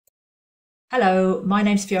Hello, my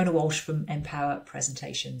name's Fiona Walsh from Empower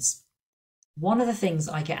Presentations. One of the things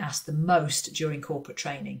I get asked the most during corporate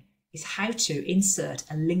training is how to insert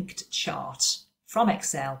a linked chart from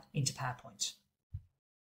Excel into PowerPoint.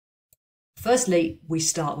 Firstly, we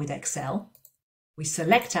start with Excel. We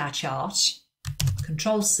select our chart,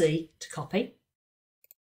 Control-C to copy,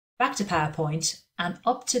 back to PowerPoint, and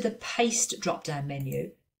up to the Paste drop-down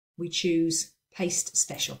menu, we choose Paste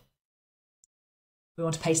Special. We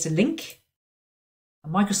want to paste a link.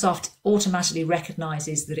 And Microsoft automatically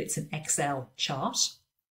recognises that it's an Excel chart.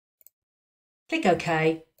 Click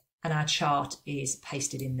OK, and our chart is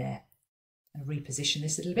pasted in there. I'll reposition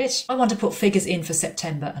this a little bit. I want to put figures in for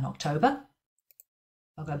September and October.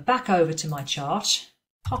 I'll go back over to my chart,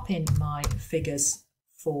 pop in my figures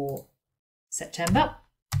for September.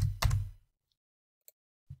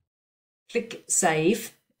 Click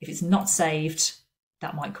Save. If it's not saved,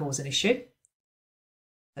 that might cause an issue.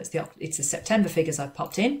 It's the September figures I've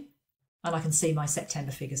popped in, and I can see my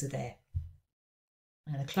September figures are there.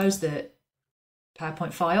 I'm going to close the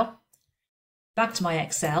PowerPoint file, back to my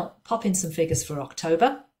Excel, pop in some figures for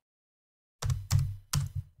October.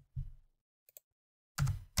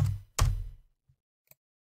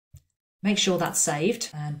 Make sure that's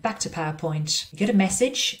saved, and back to PowerPoint. You get a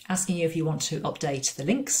message asking you if you want to update the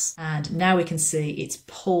links, and now we can see it's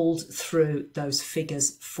pulled through those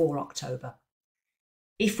figures for October.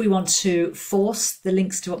 If we want to force the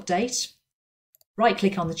links to update,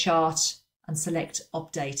 right-click on the chart and select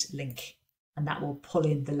Update Link, and that will pull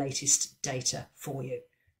in the latest data for you.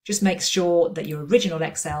 Just make sure that your original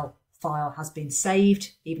Excel file has been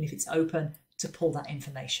saved, even if it's open, to pull that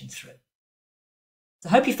information through. So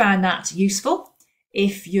I hope you found that useful.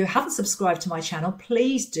 If you haven't subscribed to my channel,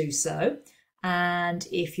 please do so. And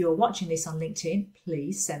if you're watching this on LinkedIn,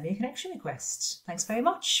 please send me a connection request. Thanks very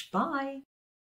much. Bye.